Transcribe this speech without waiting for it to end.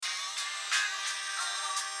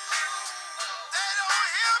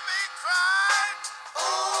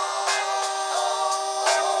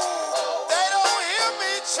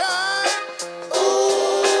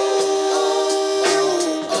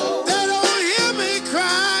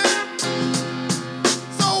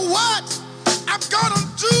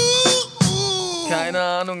Keine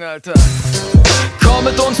Ahnung, Alter. Komm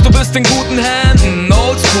mit uns, du bist in guten Händen.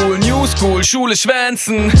 Oldschool, Newschool, Schule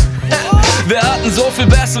schwänzen. Wir hatten so viel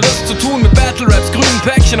Besseres zu tun mit Battle Raps, grünen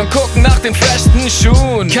Päckchen und gucken nach den freshsten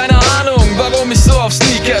Schuhen. Keine Ahnung, warum ich so auf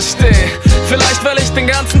Sneakers steh. Vielleicht, weil ich den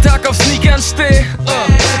ganzen Tag auf Sneakern steh.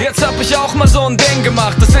 Jetzt hab ich auch mal so ein Ding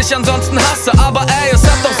gemacht, das ich ansonsten hasse, aber ey, es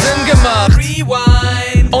hat doch Sinn gemacht.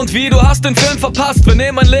 Rewind. Und wie, du hast den Film verpasst, wir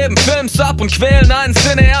nehmen ein Leben, film's ab und quälen einen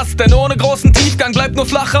Cineast. Denn ohne großen Tiefgang bleibt nur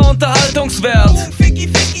flacher Unterhaltungswert.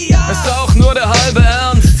 Ist auch nur der halbe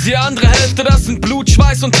Ernst. Die andere Hälfte, das sind Blut,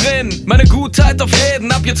 Schweiß und Tränen. Meine Gutheit auf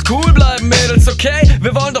jeden, ab jetzt cool bleiben, Mädels, okay?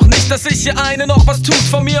 Wir wollen doch nicht, dass sich hier eine noch was tut.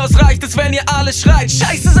 Von mir aus reicht es, wenn ihr alle schreit: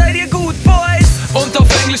 Scheiße, seid ihr gut, Boys! Und auf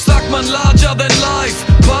Englisch sagt man larger than life.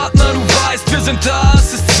 Partner, du weißt, wir sind da,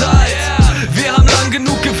 es ist Zeit. Wir haben lang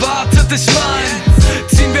genug gewartet, ich mein,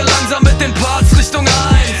 ziehen wir langsam mit den Parts Richtung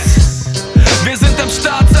 1. Wir sind am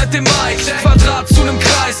Start seit dem Mai, Quadrat zu nem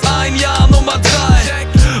Kreis, ein Jahr Nummer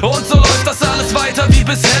 3. Und so läuft das alles weiter wie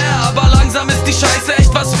bisher, aber langsam ist die Scheiße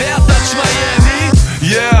echt was wert, Dutch Miami.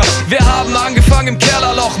 Yeah, wir haben angefangen im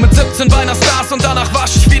Kellerloch mit 17 Beiner Stars und danach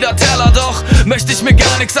wasch ich wieder Teller. Doch möchte ich mir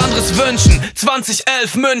gar nichts anderes wünschen.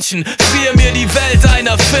 2011 München, friere mir die Welt ein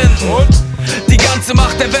erfinden. Die ganze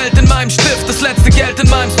Macht der Welt in meinem Stift, das letzte Geld in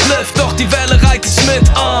meinem Spliff, doch die Welle reite ich mit,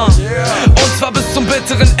 Und zwar bis zum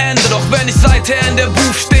bitteren Ende, doch wenn ich seither in der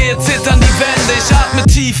Booth stehe, zittern die Wände. Ich atme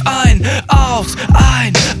tief ein, aus.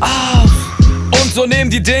 Und so nehmen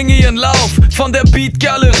die Dinge ihren Lauf, von der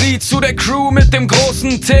Beat-Galerie zu der Crew mit dem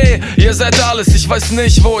großen T. Ihr seid alles, ich weiß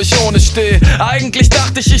nicht, wo ich ohne steh. Eigentlich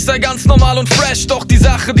dachte ich sei ganz normal und fresh, doch die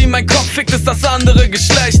Sache, die mein Kopf fickt, ist das andere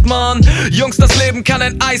Geschlecht, Mann. Jungs, das Leben kann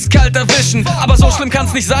ein eiskalt erwischen, aber so schlimm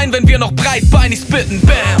kann's nicht sein, wenn wir noch breitbeinig spitten,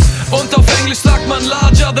 bam. Und auf Englisch sagt man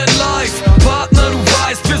larger than life. Partner, du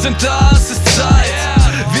weißt, wir sind da, es ist Zeit.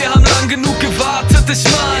 Wir haben lang genug gewartet, ich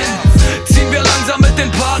mein, ziehen wir langsam mit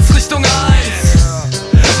den Parts Richtung 1.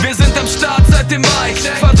 Wir sind am Start seit dem Mai,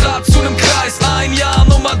 Quadrat zu nem Kreis, ein Jahr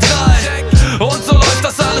Nummer 3. Und so läuft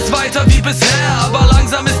das alles weiter wie bisher, aber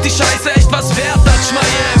langsam ist die Scheiße echt was wert, Dutch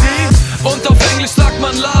Miami. Und auf Englisch sagt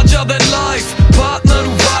man larger than life. Partner,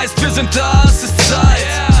 du weißt, wir sind da, es ist Zeit.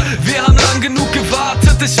 Wir haben lang genug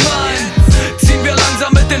gewartet, ich mein, ziehen wir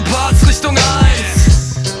langsam mit den Parts Richtung 1.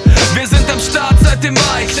 Wir sind am Start seit dem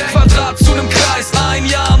Mai, Quadrat zu nem Kreis, ein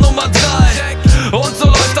Jahr Nummer 3. Und so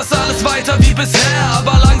läuft das alles weiter wie bisher, aber